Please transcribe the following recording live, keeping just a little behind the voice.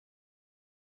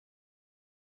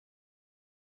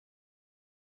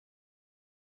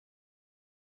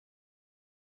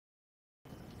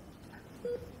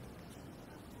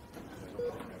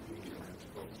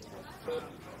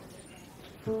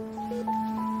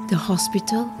The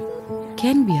hospital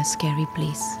can be a scary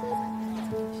place.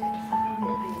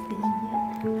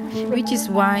 Which is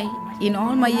why, in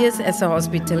all my years as a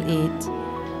hospital aide,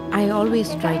 I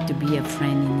always try to be a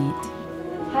friend in it.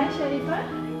 Hi, Sharifa.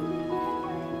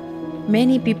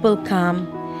 Many people come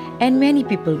and many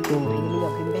people go. Finally, you're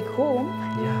coming back home.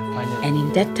 Yeah, finally. And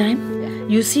in that time,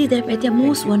 you see them at their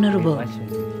most vulnerable.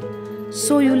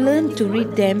 So you learn to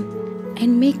read them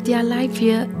and make their life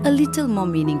here a little more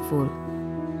meaningful.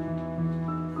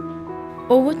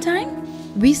 Over time,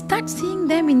 we start seeing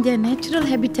them in their natural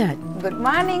habitat. Good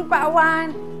morning, Pak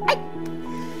Wan.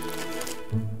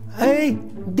 Hey,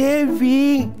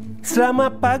 Devi.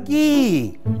 Selamat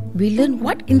pagi. We learn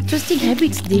what interesting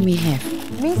habits they may have.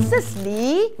 Mrs.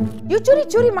 Lee, you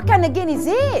curi-curi makan again, is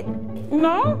it?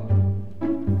 No.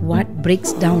 What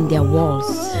breaks down their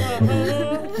walls.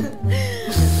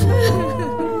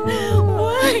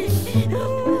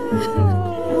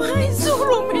 Why so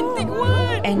romantic,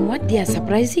 Wan? And what they are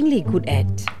surprisingly good at.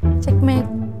 Checkmate.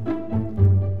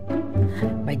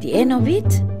 By the end of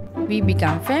it, we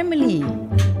become family.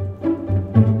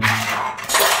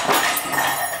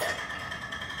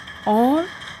 All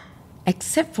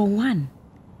except for one.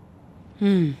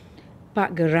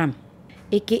 Pak Geram,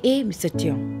 aka Mr.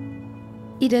 Tiong.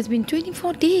 It has been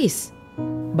 24 days.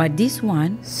 But this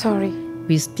one, Sorry.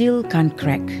 we still can't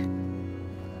crack.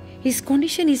 His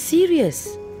condition is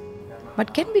serious,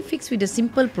 but can be fixed with a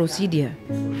simple procedure.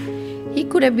 He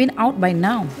could have been out by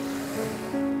now.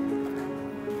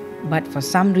 But for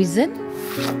some reason,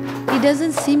 he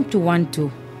doesn't seem to want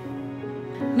to.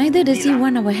 Neither does he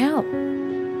want our help.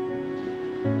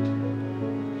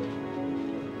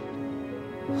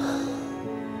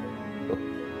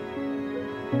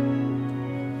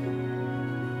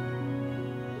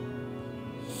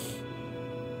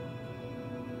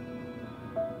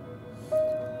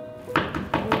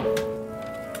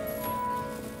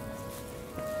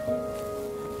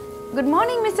 Good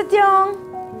morning, Mr. Tiong.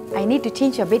 I need to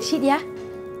change your bed sheet, yeah?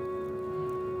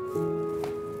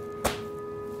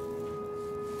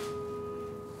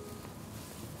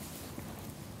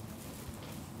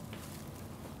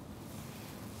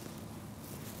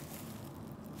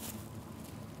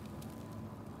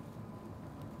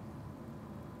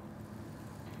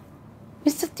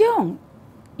 Mr. Tiong,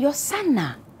 your son,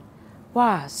 ah?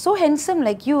 Wow, so handsome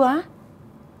like you, ah?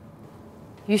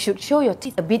 You should show your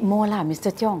teeth a bit more, lah, Mr.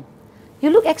 Tiong. You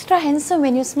look extra handsome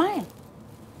when you smile.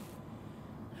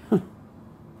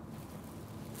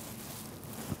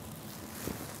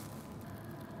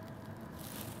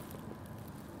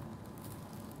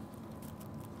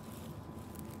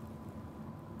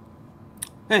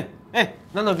 Hey,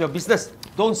 none of your business.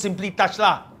 Don't simply touch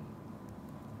lah.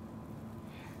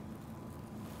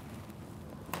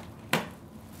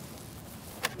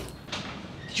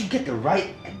 Did you get the right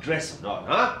address or not,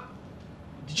 huh?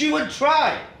 Did you even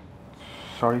try?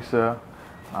 Sorry, sir.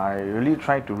 I really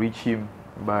tried to reach him,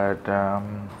 but I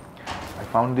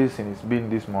found this in his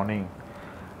bin this morning.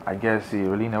 I guess he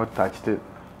really never touched it.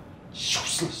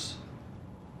 Useless.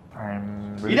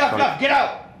 I'm really Enough, sorry. enough, get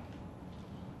out!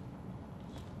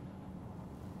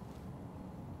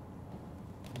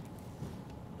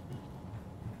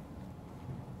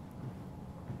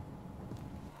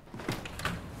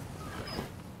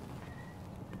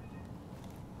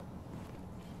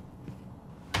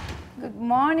 Good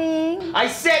morning. I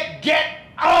said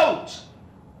get out!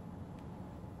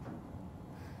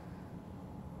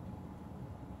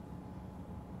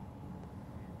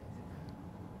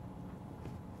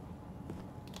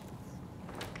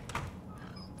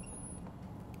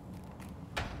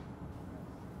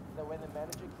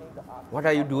 What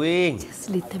are you doing? Just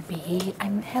a little bit.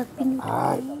 I'm helping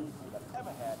you.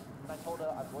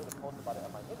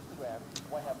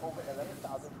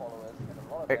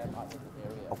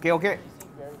 Okay.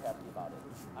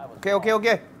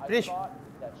 Okay. Finish. I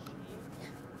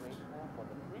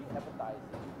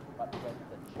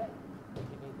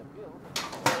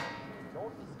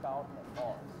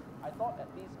thought at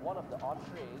least one of the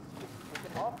entrees was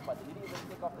taken off, but they didn't even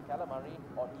take off the calamari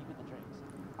or even the drinks.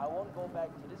 I won't go back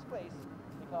to this place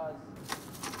because,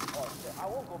 I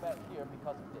won't go back here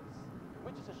because of this,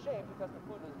 which is a shame because the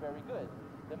food was very good.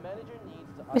 The manager needs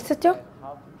to Mr. Teo, understand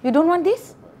how to. you don't want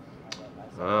this?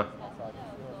 Huh? I saw this.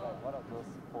 It was like one of those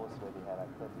posts where they had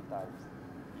like 30 times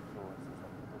influences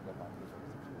that took advantage of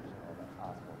the situation or like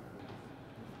asked for things.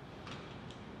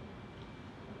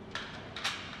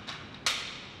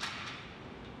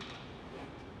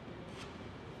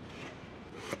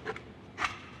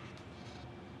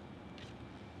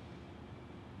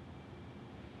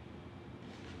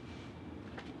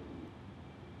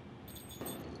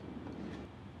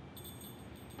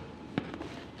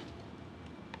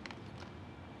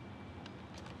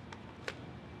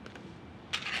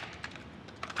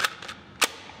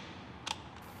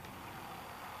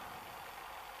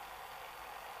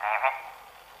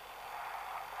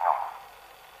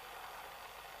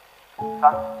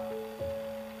 Son?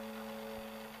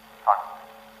 Son.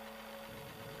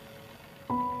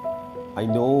 I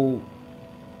know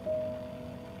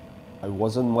I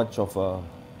wasn't much of a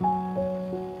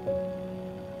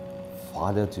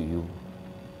father to you.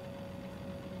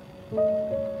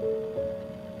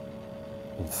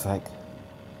 In fact,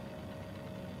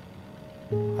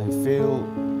 I feel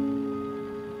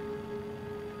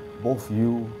both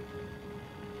you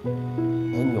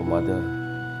and your mother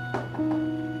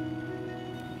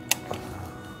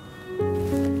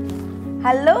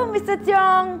Hello, Mr.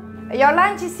 Tiong. Your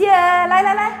lunch is here. 来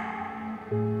来来。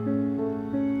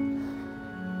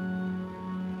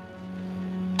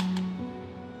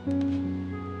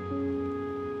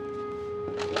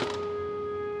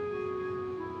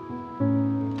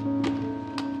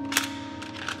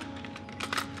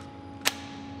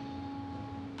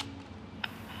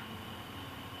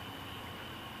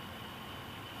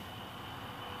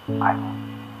I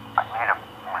made a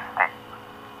mistake.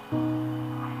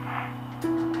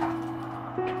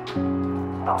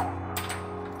 No.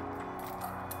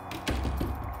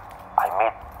 I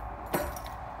made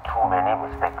too many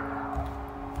mistakes.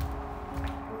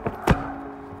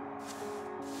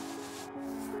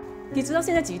 你知道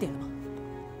现在几点了吗？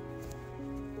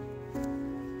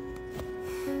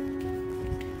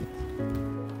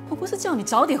我不是叫你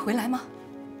早点回来吗？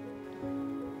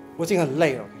我已经很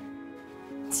累了。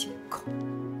借口！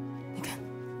你看，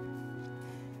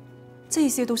这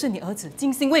些都是你儿子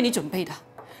精心为你准备的，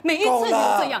每一次你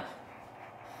都这样，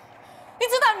你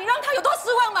知道你让他有多失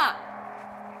望吗？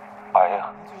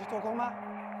继续做工吗？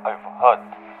 I've heard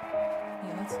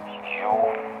你儿子 you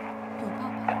有爸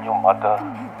爸， and your mother 跟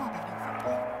没有爸爸有分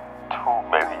别。 too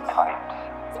many times.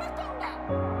 怎么够了？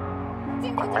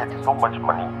 I made so much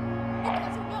money 你多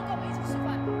久没有跟我们一起吃饭？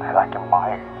 that I can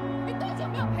buy 你多久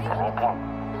没有陪我？ anything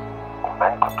a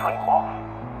man could dream of.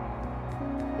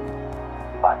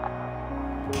 But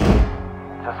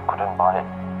just couldn't buy it.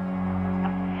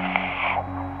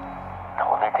 The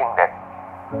only thing that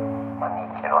money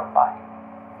cannot buy.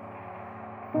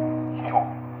 You.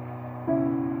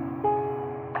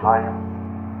 Time.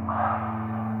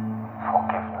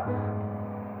 Forgiveness.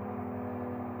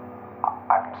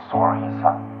 I'm sorry,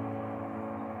 son.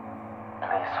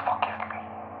 Please forgive me.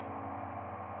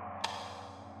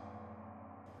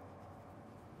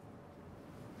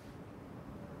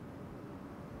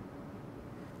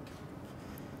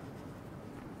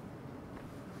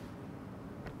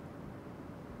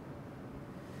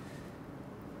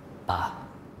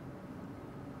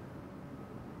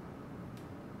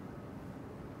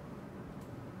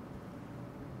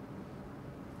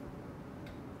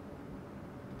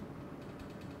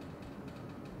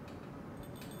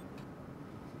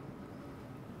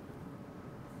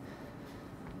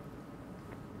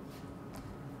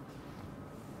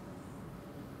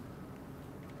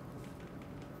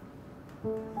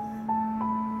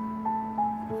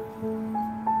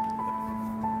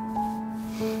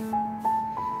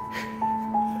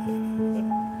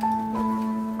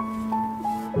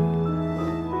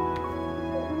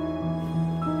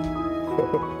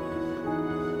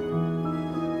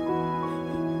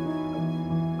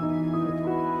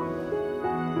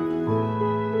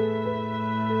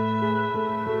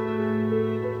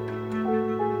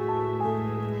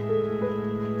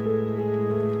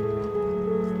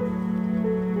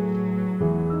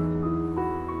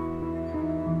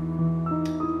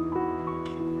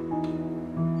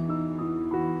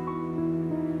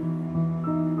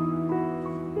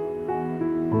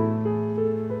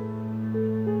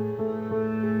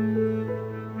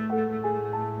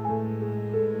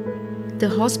 The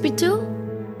hospital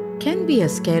can be a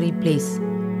scary place.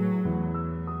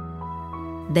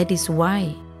 That is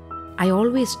why I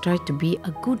always try to be a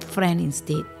good friend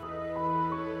instead.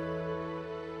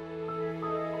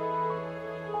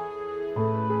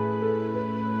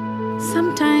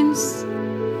 Sometimes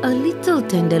a little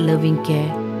tender loving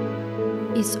care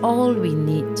is all we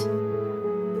need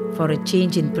for a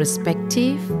change in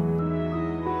perspective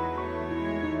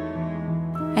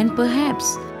and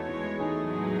perhaps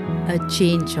a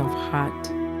change of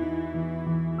heart.